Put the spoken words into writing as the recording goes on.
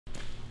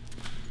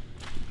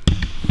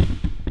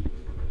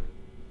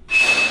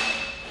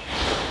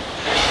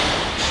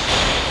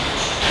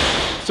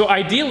So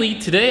ideally,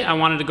 today I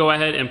wanted to go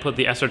ahead and put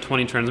the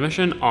SR20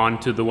 transmission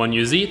onto the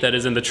 1UZ that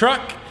is in the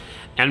truck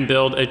and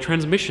build a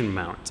transmission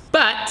mount.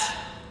 But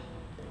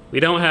we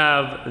don't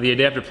have the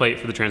adapter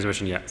plate for the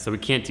transmission yet, so we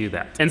can't do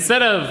that.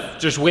 Instead of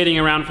just waiting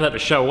around for that to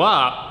show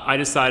up, I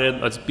decided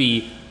let's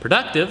be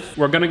productive.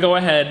 We're gonna go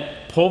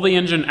ahead, pull the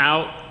engine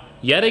out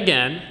yet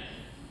again.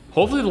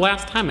 Hopefully the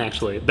last time,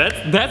 actually.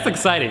 That's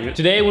exciting.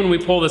 Today when we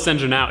pull this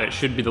engine out, it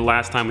should be the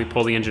last time we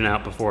pull the engine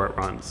out before it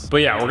runs.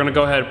 But yeah, we're gonna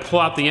go ahead and pull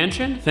out the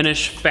engine,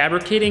 finish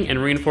fabricating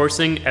and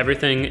reinforcing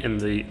everything in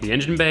the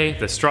engine bay,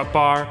 the strut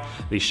bar,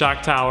 the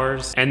shock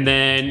towers, and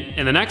then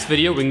in the next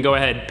video, we can go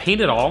ahead,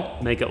 paint it all,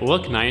 make it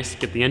look nice,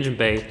 get the engine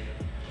bay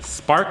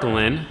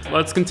sparkling.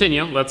 Let's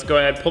continue. Let's go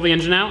ahead, pull the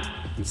engine out,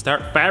 and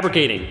start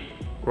fabricating.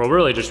 Well,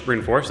 really just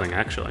reinforcing,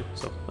 actually,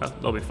 so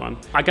that'll be fun.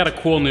 I got a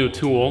cool new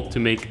tool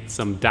to make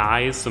some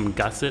dies, some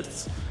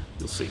gussets.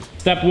 You'll see.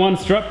 Step 1,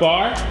 strut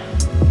bar.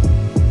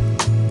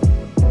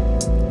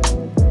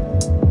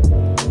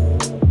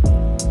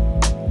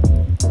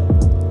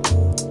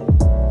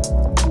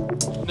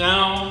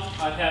 Now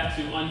I have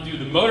to undo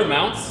the motor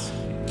mounts.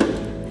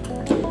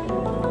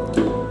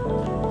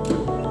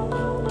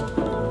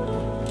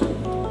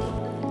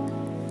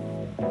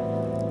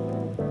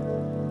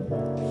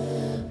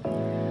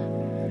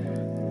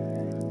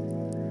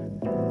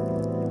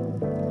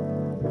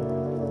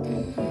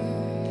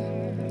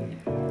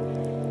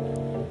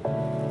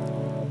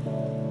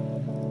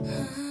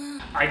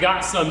 I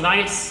got some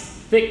nice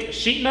thick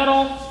sheet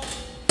metal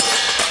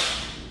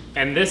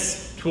and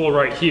this tool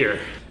right here.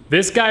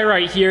 This guy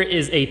right here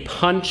is a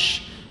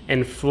punch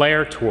and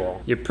flare tool.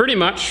 You pretty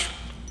much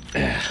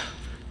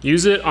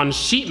use it on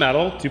sheet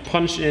metal to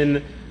punch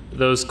in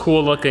those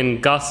cool looking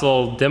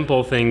gussel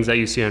dimple things that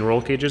you see on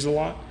roll cages a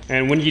lot.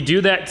 And when you do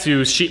that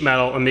to sheet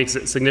metal, it makes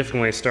it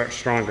significantly start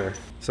stronger.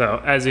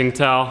 So as you can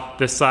tell,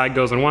 this side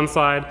goes on one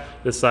side,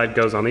 this side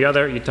goes on the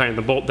other. You tighten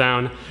the bolt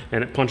down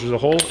and it punches a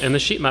hole in the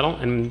sheet metal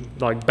and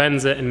like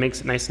bends it and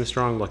makes it nice and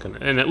strong looking.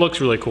 And it looks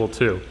really cool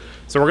too.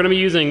 So we're gonna be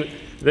using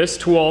this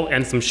tool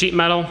and some sheet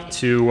metal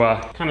to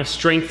kind of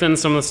strengthen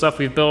some of the stuff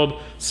we've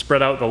built,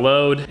 spread out the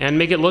load, and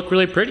make it look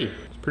really pretty.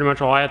 That's pretty much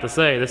all I have to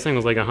say. This thing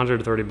was like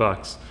 130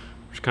 bucks,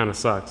 which kind of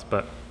sucks,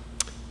 but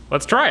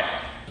let's try it.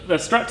 The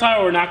strut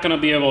tower, we're not gonna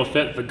be able to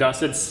fit the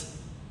gussets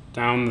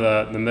down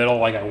the middle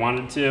like I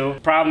wanted to. The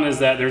problem is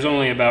that there's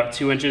only about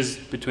 2 inches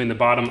between the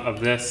bottom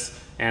of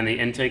this and the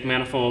intake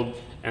manifold,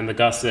 and the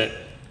gusset,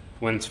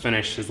 when it's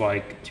finished, is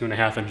like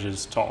 2.5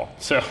 inches tall.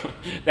 So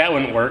that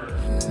wouldn't work.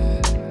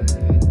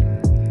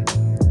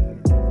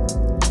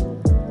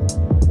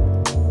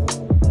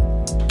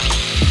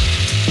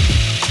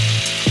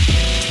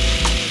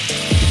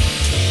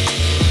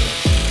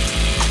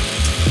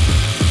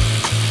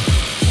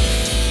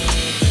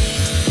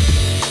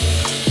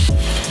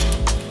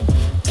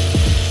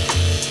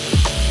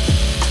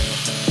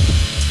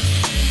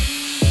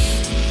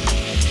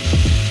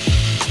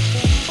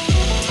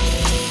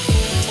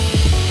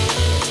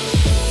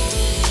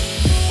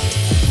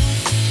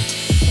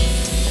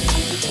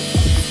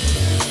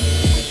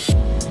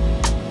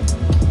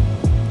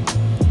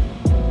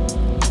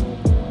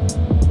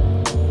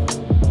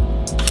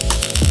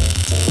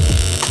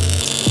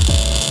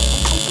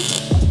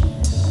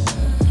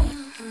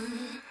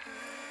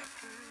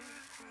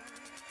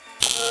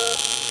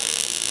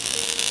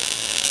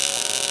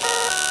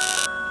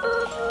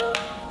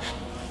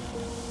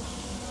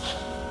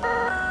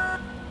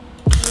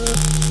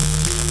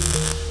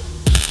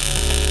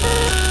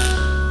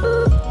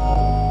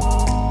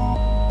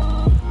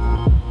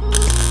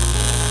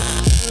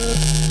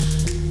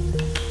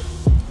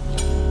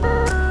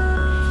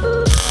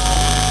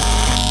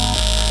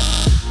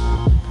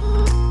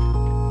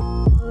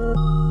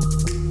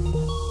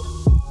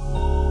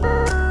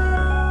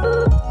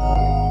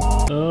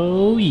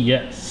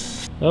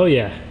 Yes. Oh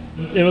yeah.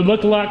 It would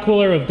look a lot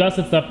cooler with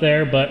gussets up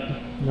there, but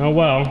oh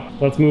well.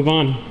 Let's move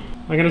on.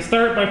 I'm gonna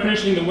start by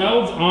finishing the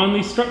welds on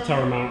the strut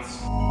tower mounts.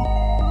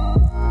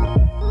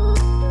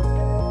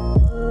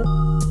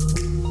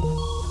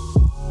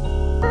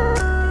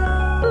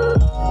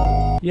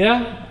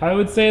 Yeah, I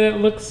would say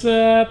that looks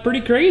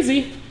pretty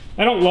crazy.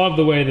 I don't love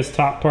the way this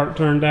top part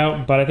turned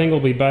out, but I think it'll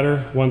be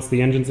better once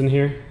the engine's in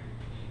here.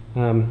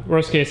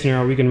 Worst case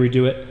scenario, we can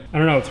redo it. I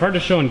don't know, it's hard to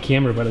show on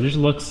camera, but it just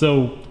looks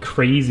so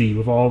crazy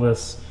with all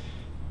these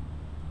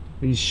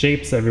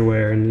shapes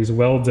everywhere and these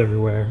welds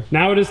everywhere.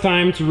 Now it is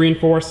time to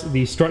reinforce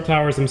the strut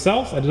towers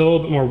themselves. I did a little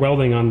bit more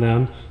welding on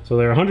them, so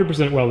they're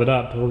 100% welded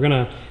up. We're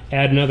gonna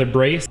add another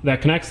brace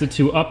that connects the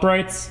 2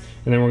 uprights,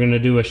 and then we're gonna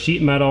do a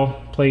sheet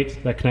metal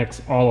plate that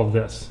connects all of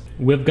this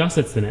with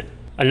gussets in it.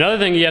 Another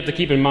thing you have to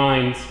keep in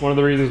mind, one of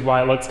the reasons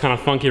why it looks kind of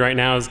funky right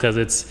now is because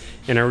it's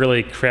in a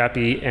really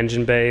crappy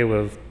engine bay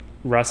with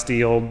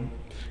rusty old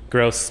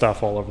gross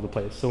stuff all over the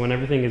place. So when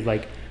everything is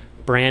like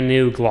brand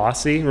new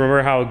glossy,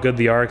 remember how good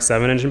the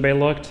RX-7 engine bay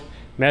looked?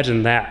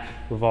 Imagine that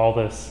with all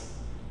this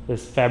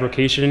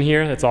fabrication in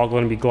here. That's all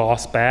going to be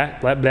gloss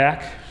black.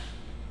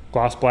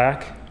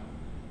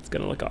 It's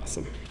gonna look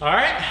awesome. All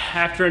right,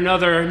 after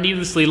another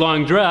needlessly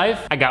long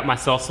drive, I got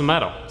myself some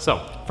metal.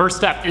 So, first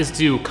step is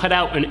to cut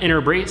out an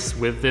inner brace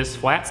with this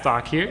flat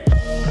stock here.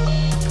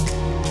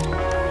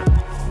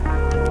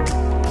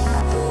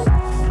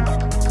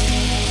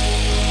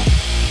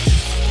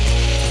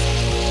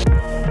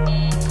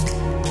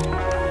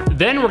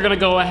 Then we're gonna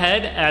go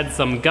ahead, add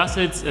some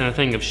gussets and a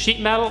thing of sheet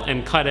metal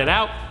and cut it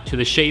out to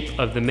the shape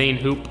of the main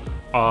hoop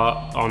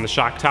on the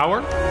shock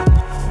tower.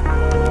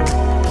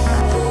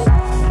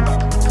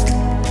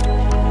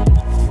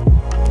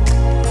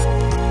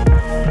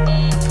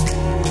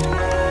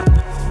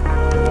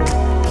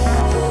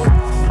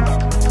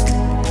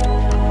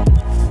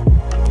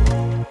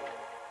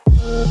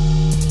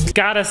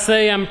 Gotta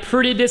say, I'm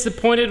pretty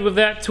disappointed with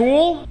that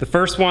tool. The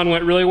first one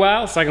went really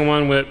well, second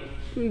one went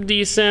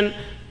decent,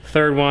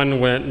 third one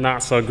went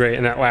not so great,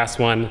 and that last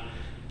one,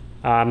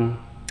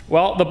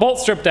 well, the bolt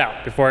stripped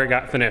out before it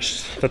got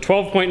finished. The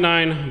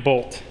 12.9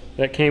 bolt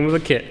that came with the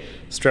kit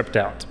stripped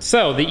out.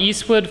 So the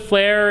Eastwood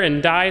flare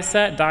and die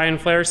and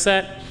flare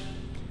set,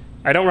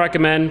 I don't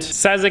recommend. It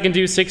says it can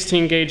do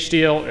 16 gauge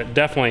steel, it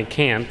definitely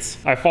can't.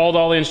 I followed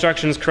all the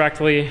instructions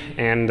correctly,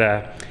 and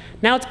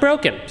now it's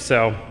broken,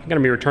 so I'm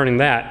gonna be returning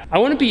that. I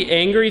wouldn't be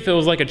angry if it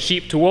was like a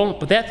cheap tool,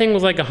 but that thing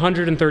was like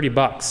 130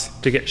 bucks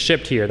to get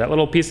shipped here, that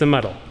little piece of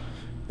metal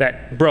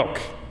that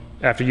broke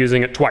after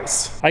using it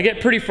twice. I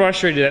get pretty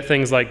frustrated at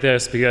things like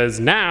this because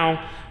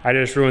now I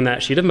just ruined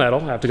that sheet of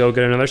metal. I have to go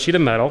get another sheet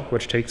of metal,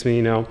 which takes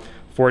me,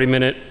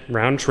 40-minute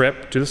round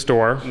trip to the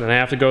store, and then I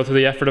have to go through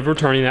the effort of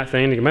returning that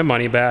thing to get my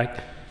money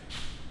back.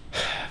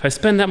 If I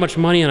spend that much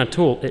money on a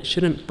tool, it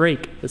shouldn't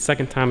break the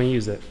second time I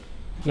use it.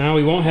 Now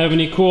we won't have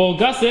any cool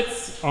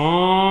gussets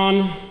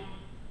on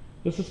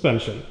the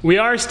suspension. We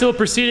are still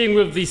proceeding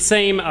with the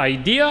same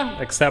idea,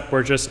 except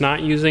we're just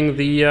not using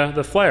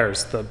the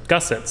flares, the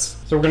gussets.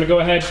 So we're gonna go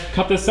ahead,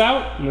 cut this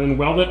out, and then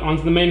weld it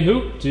onto the main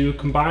hoop to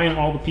combine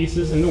all the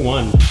pieces into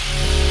one.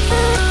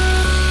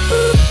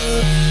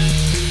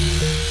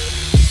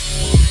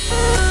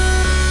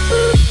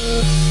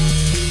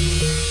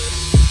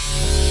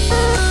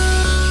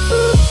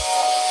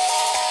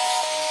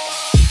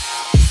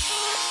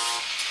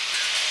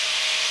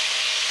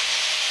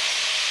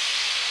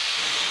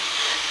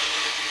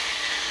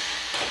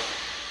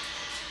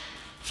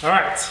 All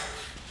right,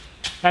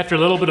 after a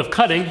little bit of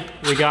cutting,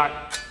 we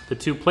got the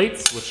two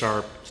plates, which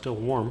are still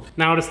warm.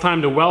 Now it is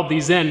time to weld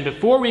these in.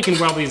 Before we can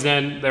weld these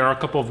in, there are a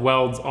couple of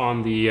welds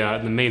on the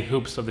main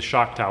hoops of the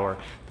shock tower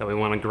that we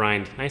want to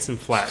grind nice and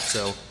flat,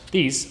 so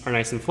these are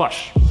nice and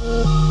flush.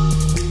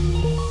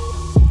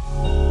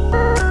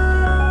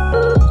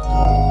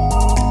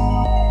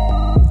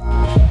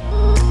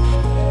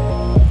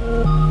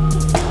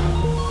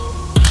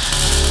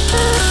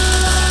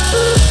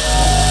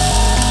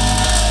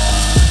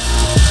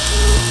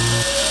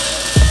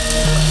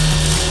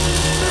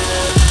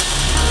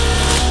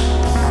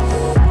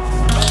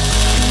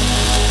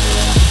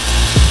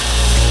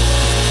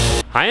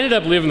 I ended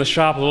up leaving the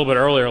shop a little bit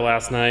earlier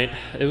last night.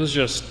 It was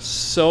just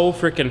so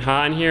freaking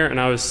hot in here and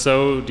I was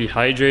so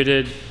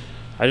dehydrated.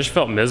 I just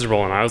felt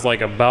miserable and I was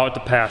like about to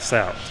pass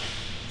out.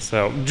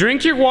 So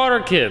drink your water,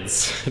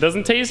 kids. It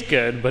doesn't taste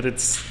good, but you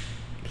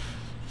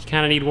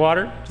kind of need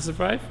water to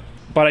survive.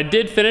 But I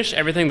did finish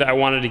everything that I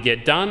wanted to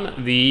get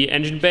done. The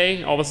engine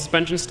bay, all the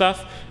suspension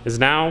stuff, is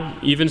now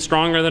even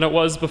stronger than it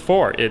was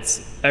before.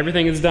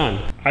 Everything is done.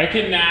 I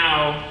can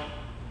now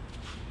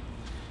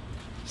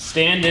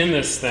stand in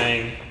this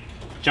thing,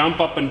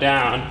 jump up and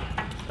down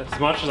as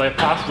much as I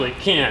possibly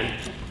can.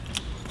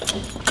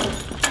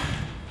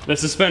 The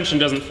suspension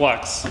doesn't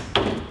flex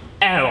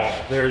at all.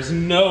 There's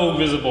no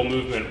visible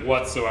movement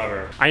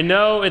whatsoever. I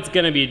know it's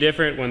gonna be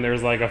different when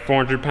there's like a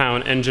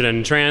 400-pound engine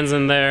and trans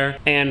in there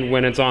and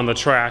when it's on the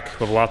track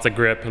with lots of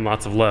grip and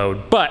lots of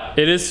load, but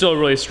it is still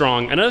really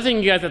strong. Another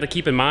thing you guys have to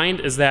keep in mind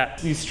is that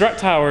these strut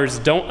towers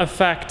don't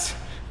affect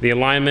the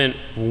alignment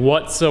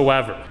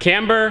whatsoever.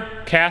 Camber,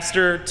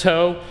 caster,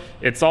 toe,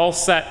 it's all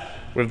set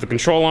with the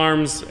control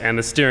arms and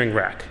the steering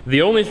rack.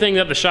 The only thing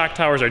that the shock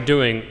towers are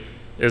doing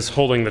is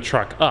holding the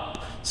truck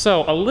up.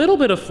 So a little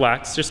bit of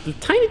flex, just a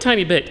tiny,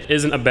 tiny bit,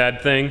 isn't a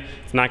bad thing.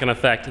 It's not gonna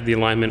affect the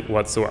alignment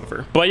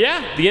whatsoever. But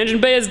yeah, the engine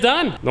bay is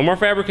done. No more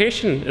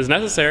fabrication is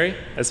necessary,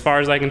 as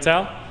far as I can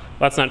tell.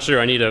 Well, that's not true.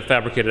 I need to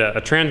fabricate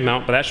a trans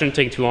mount, but that shouldn't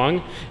take too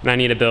long. And I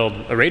need to build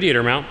a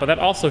radiator mount, but that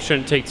also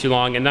shouldn't take too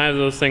long. And neither of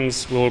those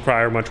things will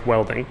require much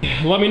welding.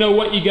 Let me know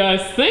what you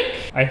guys think.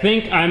 I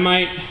think I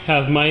might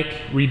have Mike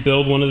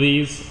rebuild one of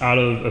these out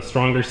of a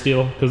stronger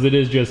steel, because it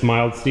is just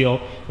mild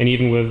steel. And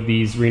even with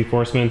these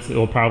reinforcements, it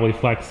will probably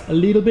flex a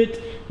little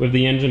bit with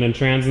the engine and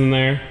trans in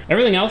there.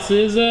 Everything else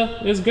is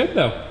good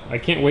though. I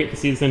can't wait to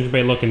see this engine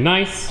bay looking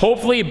nice.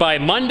 Hopefully by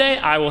Monday,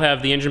 I will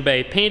have the engine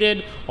bay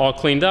painted, all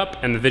cleaned up,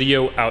 and the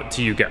video out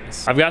to you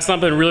guys. I've got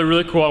something really,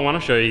 really cool I want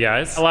to show you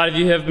guys. A lot of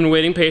you have been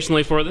waiting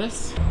patiently for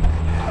this.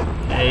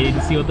 Hey,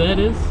 you see what that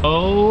is?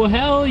 Oh,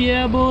 hell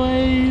yeah,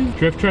 boys.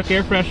 Drift truck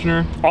air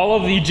freshener. All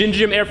of the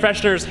Gingium air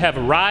fresheners have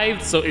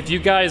arrived, so if you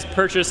guys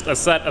purchased a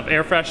set of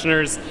air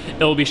fresheners,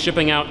 it will be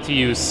shipping out to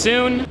you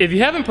soon. If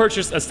you haven't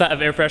purchased a set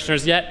of air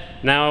fresheners yet,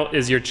 now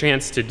is your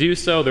chance to do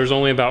so. There's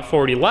only about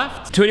 40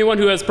 left. To anyone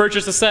who has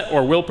purchased a set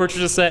or will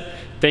purchase a set,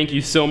 thank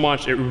you so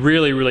much. It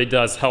really, really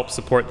does help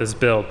support this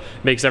build.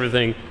 Makes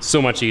everything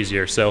so much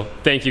easier, so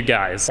thank you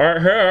guys. All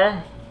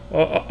right,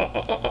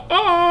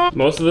 here.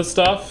 Most of this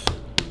stuff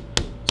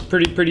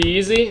is pretty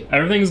easy.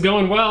 Everything's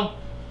going well.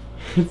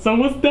 It's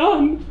almost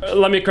done.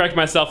 Let me correct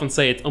myself and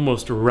say it's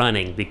almost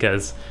running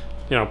because,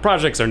 you know,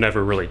 projects are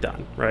never really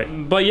done, right?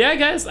 But yeah,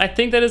 guys, I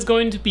think that is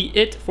going to be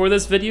it for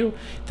this video.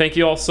 Thank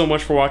you all so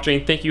much for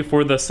watching. Thank you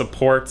for the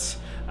support.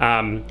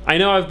 I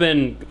know I've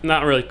been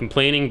not really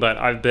complaining, but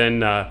I've been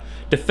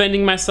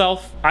defending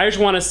myself. I just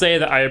want to say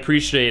that I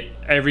appreciate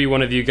every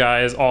one of you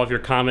guys, all of your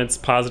comments,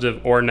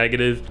 positive or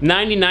negative.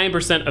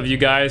 99% of you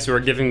guys who are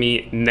giving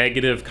me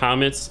negative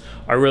comments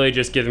are really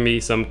just giving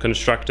me some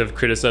constructive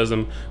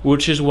criticism,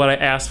 which is what I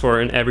asked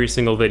for in every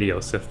single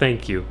video, so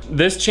thank you.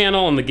 This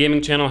channel and the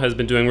gaming channel has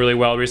been doing really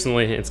well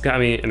recently. It's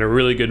got me in a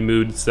really good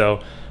mood,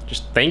 so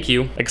just thank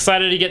you.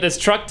 Excited to get this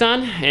truck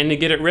done and to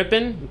get it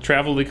ripping,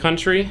 travel the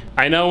country.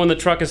 I know when the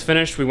truck is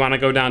finished, we want to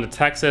go down to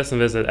Texas and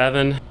visit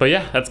Evan. But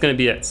yeah, that's gonna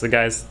be it. So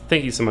guys,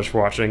 thank you so much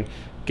for watching.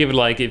 Give it a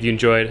like if you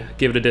enjoyed,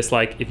 give it a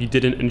dislike if you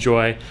didn't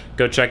enjoy.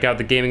 Go check out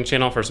the gaming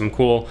channel for some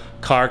cool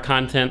car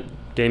content,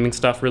 gaming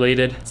stuff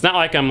related. It's not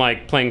like I'm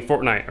like playing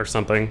Fortnite or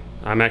something.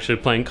 I'm actually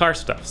playing car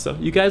stuff, so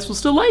you guys will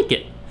still like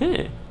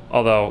it.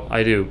 Although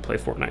I do play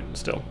Fortnite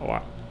still a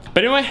lot.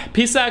 But anyway,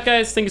 peace out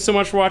guys. Thank you so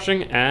much for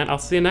watching and I'll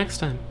see you next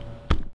time.